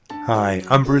Hi,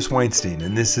 I'm Bruce Weinstein,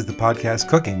 and this is the podcast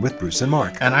Cooking with Bruce and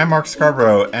Mark. And I'm Mark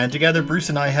Scarborough, and together Bruce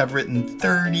and I have written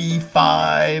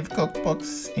 35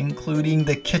 cookbooks, including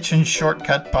the Kitchen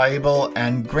Shortcut Bible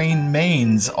and Grain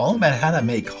Mains, all about how to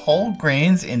make whole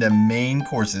grains into main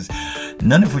courses,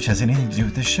 none of which has anything to do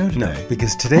with this show today. No,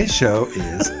 because today's show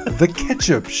is The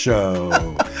Ketchup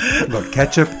Show. Look,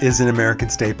 ketchup is an American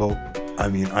staple. I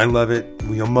mean, I love it.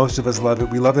 Most of us love it.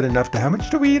 We love it enough to, how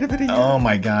much do we eat of it a year? Oh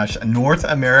my gosh. North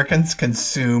Americans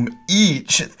consume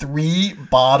each 3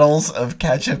 bottles of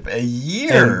ketchup a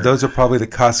year. And those are probably the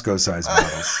Costco size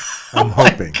bottles. I'm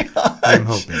hoping.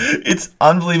 It's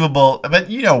unbelievable. But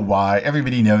you know why.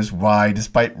 Everybody knows why,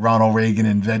 despite Ronald Reagan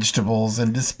and vegetables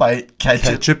and despite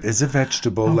ketchup. Ketchup is a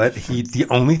vegetable. The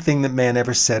only thing that man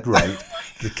ever said right.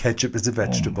 The ketchup is a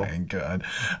vegetable. Oh my God.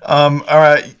 All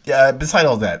right. Beside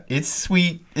all that, it's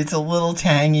sweet. It's a little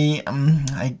tangy.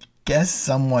 I guess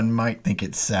someone might think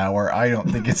it's sour. I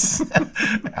don't think it's.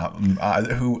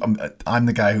 I'm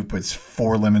the guy who puts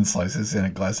 4 lemon slices in a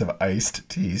glass of iced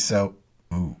tea. So,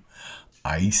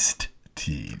 iced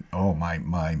tea. Oh,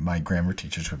 my grammar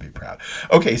teachers would be proud.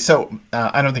 Okay, so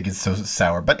I don't think it's so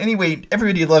sour. But anyway,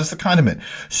 everybody loves the condiment.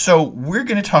 So we're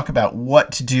going to talk about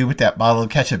what to do with that bottle of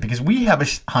ketchup, because we have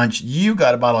a hunch you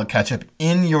got a bottle of ketchup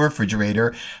in your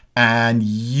refrigerator and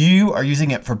you are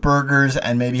using it for burgers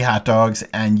and maybe hot dogs,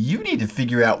 and you need to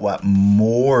figure out what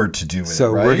more to do with it, So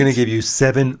right? we're going to give you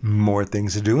 7 more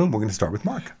things to do, and we're going to start with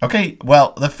Mark. Okay,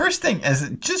 well, the first thing is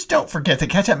just don't forget that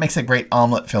ketchup makes a great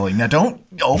omelet filling. Now, don't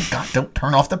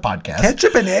turn off the podcast.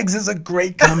 Ketchup and eggs is a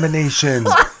great combination.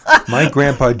 My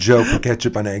grandpa Joe put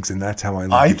ketchup on eggs, and that's how I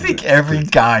like it. I think every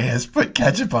guy has put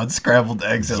ketchup on scrambled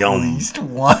eggs at least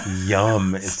once.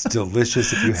 Yum. It's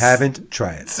delicious. If you haven't,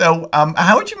 try it. So,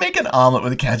 how would you make an omelet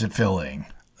with a ketchup filling?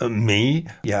 Me?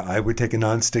 Yeah, I would take a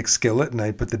nonstick skillet and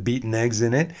I'd put the beaten eggs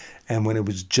in it. And when it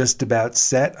was just about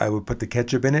set, I would put the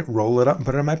ketchup in it, roll it up, and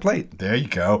put it on my plate. There you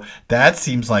go. That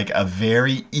seems like a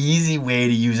very easy way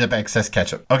to use up excess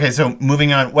ketchup. Okay, so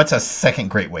moving on. What's a second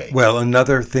great way? Well,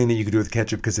 another thing that you could do with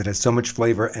ketchup, because it has so much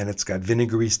flavor and it's got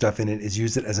vinegary stuff in it, is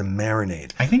use it as a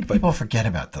marinade. I think people forget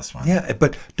about this one. Yeah,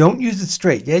 but don't use it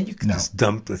straight. Yeah, you can just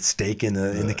dump the steak in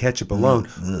the ketchup alone.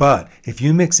 But if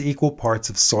you mix equal parts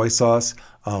of soy sauce,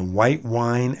 white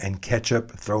wine, and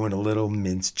ketchup, throw in a little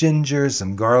minced ginger,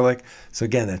 some garlic. So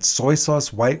again, that's soy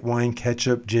sauce, white wine,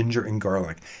 ketchup, ginger, and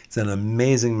garlic. It's an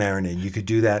amazing marinade. You could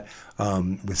do that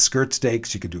with skirt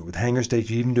steaks. You could do it with hanger steaks.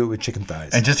 You even do it with chicken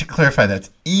thighs. And just to clarify, that's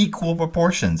equal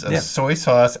proportions of soy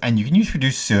sauce, and you can use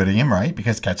reduced sodium, right?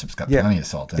 Because ketchup's got plenty of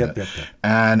salt in it.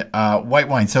 And white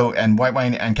wine. And white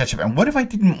wine and ketchup. And what if I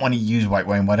didn't want to use white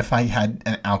wine? What if I had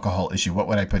an alcohol issue? What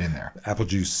would I put in there? Apple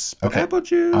juice. Okay. Apple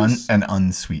juice.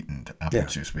 Unsweetened apple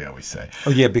juice, we always say.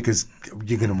 Oh, yeah, because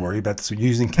you're going to worry about this. So you're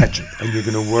using ketchup, and you're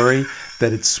going to worry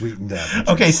that it's sweetened apple juice.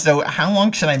 Okay, so how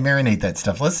long should I marinate that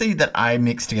stuff? Let's say that I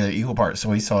mix together equal parts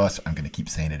soy sauce. I'm going to keep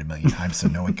saying it a million times so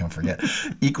no one can forget.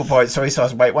 Equal parts soy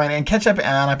sauce, white wine, and ketchup,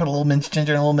 and I put a little minced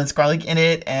ginger and a little minced garlic in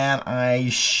it, and I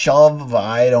shove,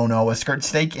 a skirt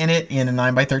steak in it in a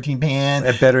 9x13 pan.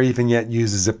 And better even yet,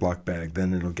 use a Ziploc bag.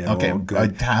 Then it'll get all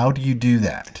good. How do you do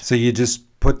that? So you just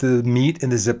put the meat in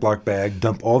the Ziploc bag,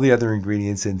 dump all the other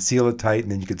ingredients in, seal it tight,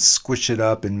 and then you could squish it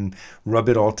up and rub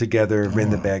it all together in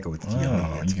the bag. Oh, it's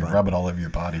yummy. You can rub it all over your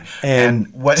body.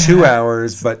 And what 2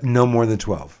 hours, but no more than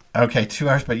 12. Okay, 2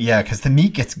 hours, but yeah, because the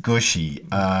meat gets gushy.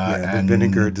 The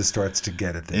vinegar just starts to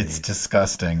get at the It's meat.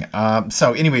 disgusting.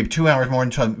 So anyway, 2 hours more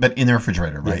than 12, but in the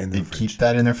refrigerator, right? Yeah, in the fridge. Keep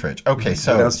that in the fridge. Okay,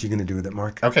 so what else are you going to do with it,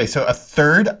 Mark? Okay, so a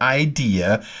third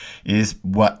idea is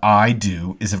what I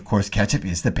do is, of course, ketchup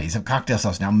is the base of cocktail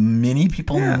sauce. Now, many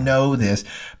people know this,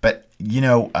 but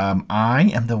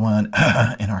I am the one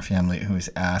in our family who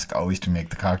is asked always to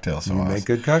make the cocktail sauce. You make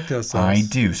good cocktail sauce. I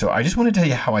do. So I just want to tell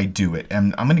you how I do it.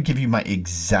 And I'm going to give you my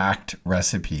exact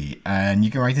recipe. And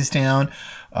you can write this down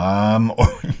or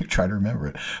you try to remember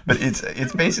it. But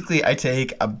it's basically I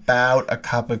take about a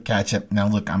cup of ketchup. Now,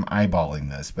 look, I'm eyeballing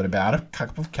this. But about a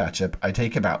cup of ketchup, I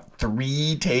take about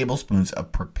 3 tablespoons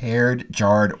of prepared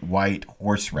jarred white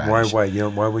horseradish. Why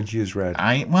white? Why would you use red?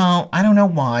 I don't know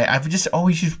why. I've just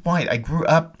always used white. I grew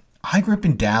up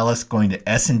in Dallas going to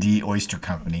S&D Oyster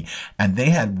Company, and they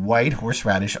had white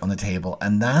horseradish on the table,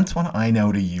 and that's what I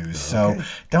know to use. Okay. So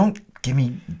don't give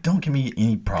me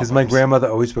any problems. Because my grandmother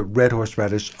always put red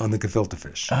horseradish on the gefilte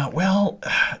fish.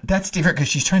 That's different because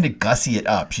she's trying to gussy it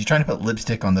up. She's trying to put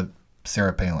lipstick on the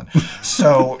Sarah Palin.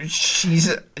 So she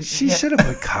should have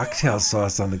put cocktail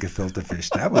sauce on the gefilte fish.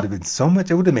 That would have been so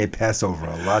much. It would have made Passover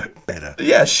a lot better.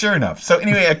 Yeah, sure enough. So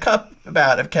anyway, a cup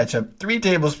about of ketchup, 3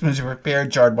 tablespoons of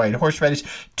prepared jarred white horseradish,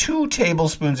 2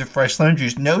 tablespoons of fresh lemon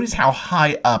juice. Notice how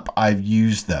high up I've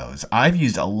used those. I've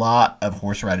used a lot of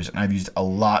horseradish and I've used a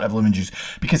lot of lemon juice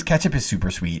because ketchup is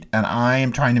super sweet and I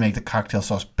am trying to make the cocktail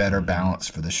sauce better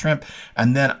balanced for the shrimp.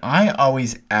 And then I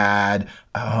always add,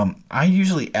 I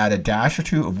usually add a dash or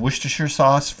 2 of Worcestershire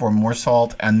sauce for more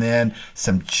salt and then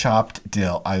some chopped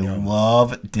dill. I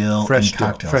love dill in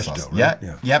cocktail sauce. Dill,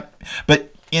 right? Yep.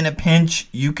 But in a pinch,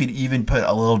 you could even put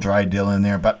a little dry dill in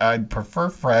there, but I'd prefer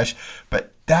fresh.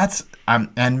 But that's,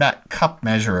 and that cup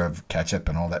measure of ketchup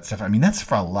and all that stuff, I mean, that's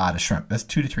for a lot of shrimp. That's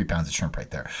 2 to 3 pounds of shrimp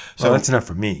right there. So well, that's enough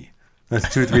for me.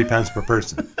 That's 2 to 3 pounds per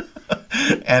person.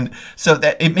 And so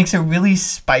that it makes a really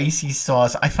spicy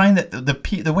sauce. I find that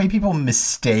the way people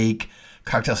mistake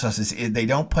cocktail sauces is they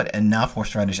don't put enough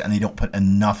horseradish and they don't put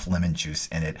enough lemon juice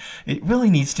in it. It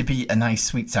really needs to be a nice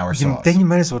sweet sour sauce. Then you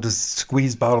might as well just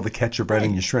squeeze bottle the ketchup right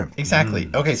in your shrimp. Exactly.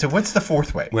 Okay, so what's the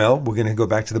 4th way? Well, we're going to go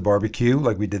back to the barbecue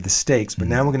like we did the steaks, but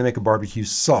now we're going to make a barbecue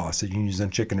sauce that you can use on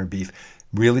chicken or beef.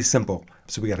 Really simple.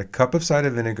 So we got a cup of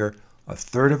cider vinegar,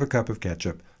 1/3 of a cup of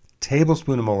ketchup,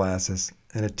 tablespoon of molasses,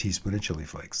 and a teaspoon of chili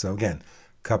flakes. So again,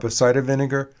 cup of cider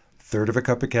vinegar, 1/3 of a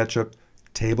cup of ketchup,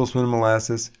 tablespoon of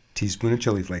molasses, teaspoon of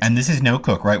chili flakes. And this is no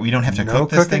cook, right? We don't have to cook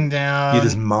this thing down. You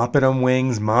just mop it on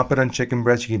wings, mop it on chicken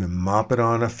breast. You can even mop it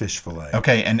on a fish fillet.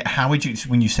 Okay, and how would you,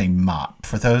 when you say mop,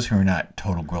 for those who are not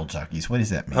total grill jockeys, what does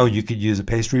that mean? Oh, you could use a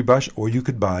pastry brush or you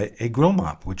could buy a grill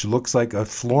mop, which looks like a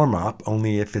floor mop,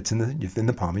 only if it's in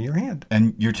the palm of your hand.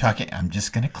 And you're talking, I'm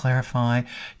just going to clarify,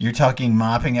 you're talking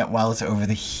mopping it while it's over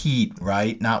the heat,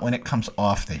 right? Not when it comes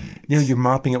off the heat. You're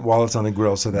mopping it while it's on the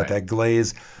grill so that that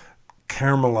glaze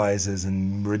caramelizes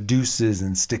and reduces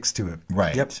and sticks to it.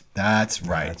 Right. Yep. That's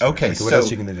right. That's okay. Right. So what so else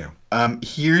are you going to do?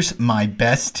 Here's my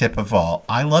best tip of all.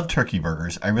 I love turkey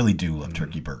burgers. I really do love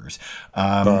turkey burgers.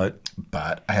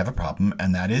 But I have a problem,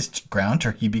 and that is ground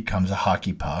turkey becomes a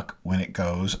hockey puck when it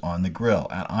goes on the grill.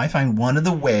 And I find one of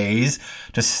the ways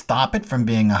to stop it from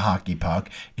being a hockey puck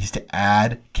is to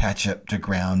add ketchup to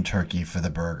ground turkey for the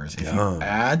burgers. If you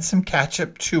add some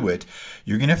ketchup to it,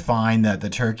 you're going to find that the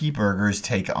turkey burgers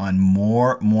take on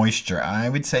more moisture. I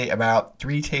would say about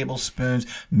 3 tablespoons,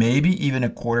 maybe even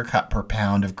 1/4 cup per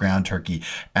pound of ground turkey.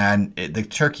 And the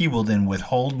turkey will then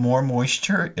withhold more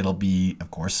moisture. It'll be,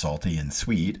 of course, salty and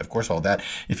sweet. Of course, all that.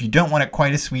 If you don't want it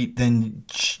quite as sweet, then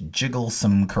jiggle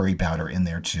some curry powder in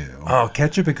there too. Oh,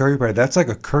 ketchup and curry powder. That's like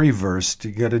a currywurst.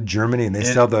 You go to Germany and they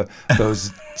sell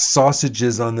those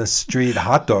sausages on the street,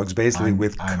 hot dogs basically,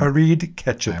 with curried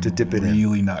ketchup to dip it in. I'm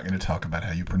really not going to talk about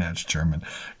how you pronounce German.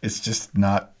 It's just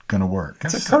not going to work.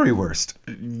 It's a currywurst.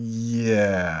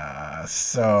 Yeah.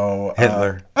 So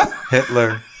Hitler.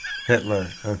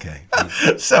 Okay.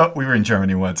 So we were in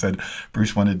Germany once, and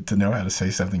Bruce wanted to know how to say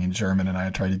something in German, and I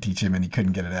tried to teach him, and he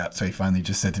couldn't get it out. So he finally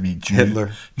just said to me,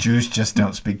 Hitler. Jews just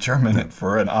don't speak German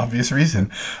for an obvious reason.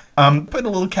 Put a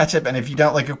little ketchup, and if you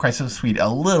don't like it quite so sweet, a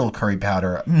little curry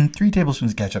powder, 3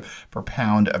 tablespoons of ketchup per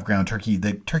pound of ground turkey.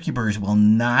 The turkey burgers will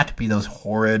not be those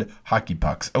horrid hockey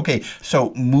pucks. Okay,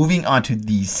 so moving on to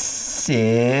the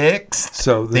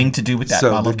 6th thing to do with that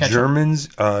bottle of ketchup. So the Germans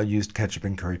used ketchup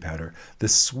and curry powder. The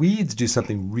Swedes do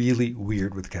something really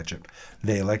weird with ketchup.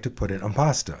 They like to put it on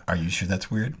pasta. Are you sure that's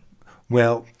weird?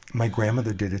 Well, my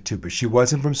grandmother did it too, but she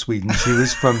wasn't from Sweden. She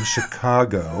was from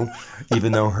Chicago,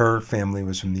 even though her family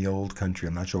was from the old country.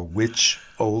 I'm not sure which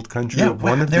old country.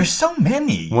 Yeah, there's so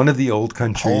many. One of the old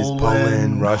countries,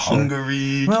 Poland, Russia.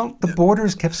 Hungary. Well, the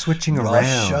borders kept switching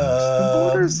around. The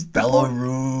borders.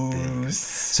 Belarus.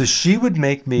 So she would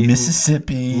make me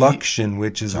Mississippi. Lakshin,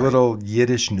 which is little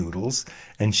Yiddish noodles,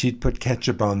 and she'd put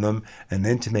ketchup on them, and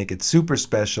then to make it super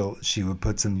special, she would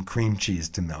put some cream cheese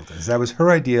to melt it. That was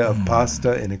her idea of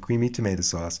pasta in a creamy tomato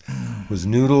sauce, was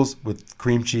noodles with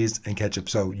cream cheese and ketchup.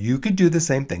 So you could do the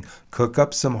same thing. Cook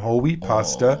up some whole wheat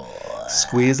pasta,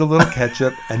 squeeze a little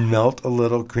ketchup, and melt a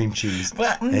little cream cheese.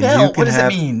 What does it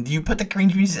mean? Do you put the cream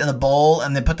cheese in a bowl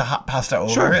and then put the hot pasta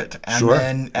over it, and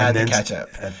then add the ketchup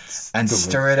and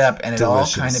stir it up, and it all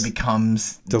kind of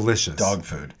becomes delicious dog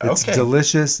food. It's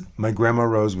delicious. My grandma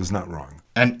Rose was not wrong.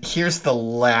 And here's the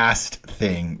last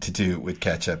thing to do with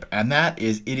ketchup, and that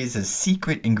is it is a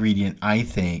secret ingredient, I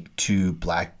think, to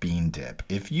black bean dip.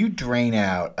 If you drain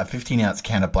out a 15-ounce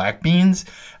can of black beans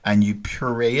and you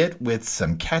puree it with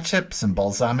some ketchup, some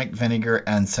balsamic vinegar,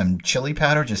 and some chili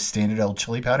powder, just standard old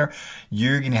chili powder,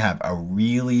 you're going to have a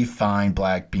really fine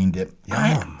black bean dip.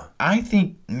 Yum. I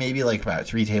think maybe like about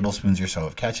 3 tablespoons or so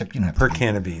of ketchup. You don't have per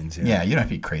can of beans. Yeah, you don't have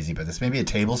to be crazy about this. Maybe a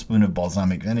tablespoon of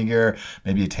balsamic vinegar,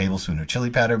 maybe a tablespoon of chili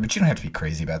powder, but you don't have to be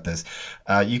crazy about this.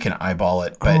 You can eyeball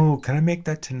it. But, can I make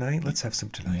that tonight? Let's have some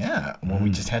tonight. Yeah, well, we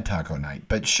just had taco night,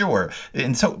 but sure.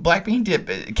 And so black bean dip,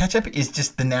 ketchup is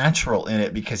just the natural in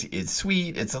it because it's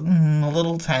sweet, it's a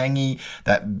little tangy.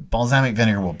 That balsamic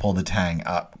vinegar will pull the tang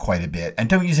up quite a bit. And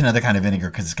don't use another kind of vinegar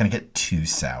because it's going to get too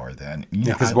sour then.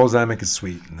 Because balsamic is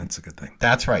sweet, and that's a good thing.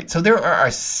 That's right. So there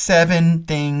are 7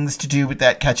 things to do with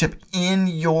that ketchup in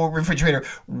your refrigerator.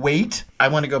 Wait, I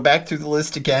want to go back through the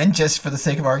list again just for the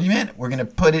sake of argument. We're going to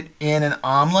put it in an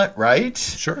omelet, right?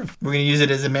 Sure. We're going to use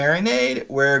it as a marinade.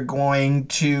 We're going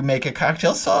to make a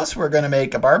cocktail sauce. We're going to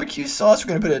make a barbecue sauce. We're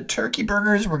going to put it in turkey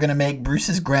burgers. We're going to make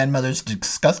Bruce's grandmother's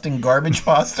disgusting garbage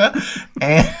pasta.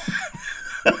 And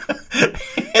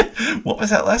what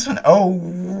was that last one? Oh,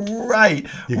 right.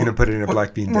 You're going to put it in a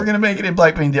black bean dip. We're going to make it in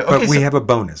black bean dip. Okay, but we have a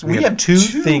bonus. We have two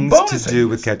things to do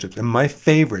with items. ketchup. And my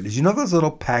favorite is, those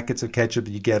little packets of ketchup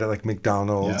that you get at like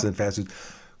McDonald's and fast food?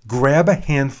 Grab a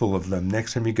handful of them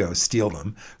next time you go. Steal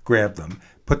them. Grab them.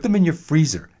 Put them in your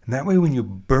freezer. And that way when you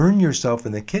burn yourself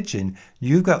in the kitchen,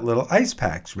 you've got little ice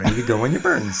packs ready to go on your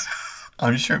burns.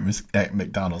 I'm sure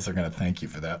McDonald's are going to thank you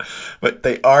for that. But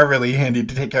they are really handy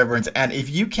to take care of burns. And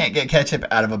if you can't get ketchup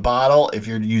out of a bottle, if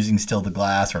you're using still the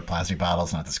glass or plastic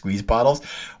bottles, not the squeeze bottles,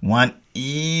 one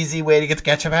easy way to get the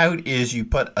ketchup out is you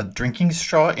put a drinking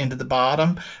straw into the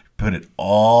bottom, put it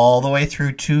all the way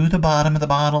through to the bottom of the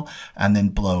bottle, and then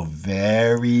blow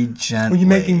very gently. Well,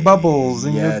 you're making bubbles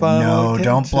in your bottle. No,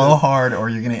 don't blow hard or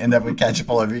you're going to end up with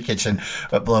ketchup all over your kitchen.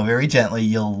 But blow very gently.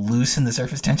 You'll loosen the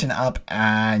surface tension up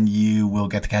and you will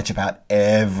get the ketchup out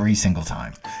every single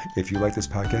time. If you like this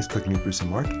podcast, Cooking with Bruce and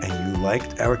Mark, and you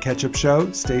liked our ketchup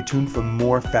show, stay tuned for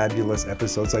more fabulous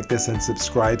episodes like this and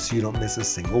subscribe so you don't miss a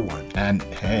single one. And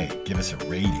hey, give us a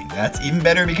rating. That's even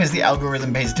better because the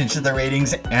algorithm pays attention to the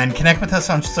ratings. And connect with us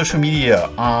on social media,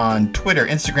 on Twitter,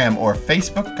 Instagram, or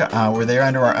Facebook. We're there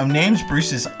under our own names.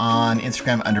 Bruce is on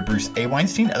Instagram under Bruce A.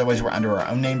 Weinstein. Otherwise, we're under our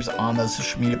own names on those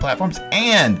social media platforms.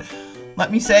 And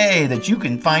let me say that you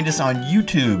can find us on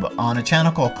YouTube on a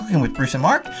channel called Cooking with Bruce and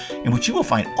Mark, in which you will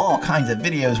find all kinds of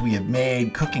videos we have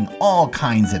made, cooking all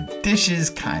kinds of dishes,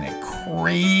 kind of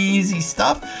crazy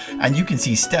stuff, and you can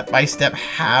see step by step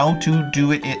how to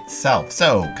do it itself.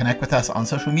 So connect with us on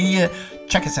social media,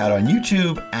 check us out on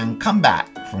YouTube, and come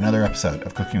back for another episode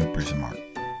of Cooking with Bruce and Mark.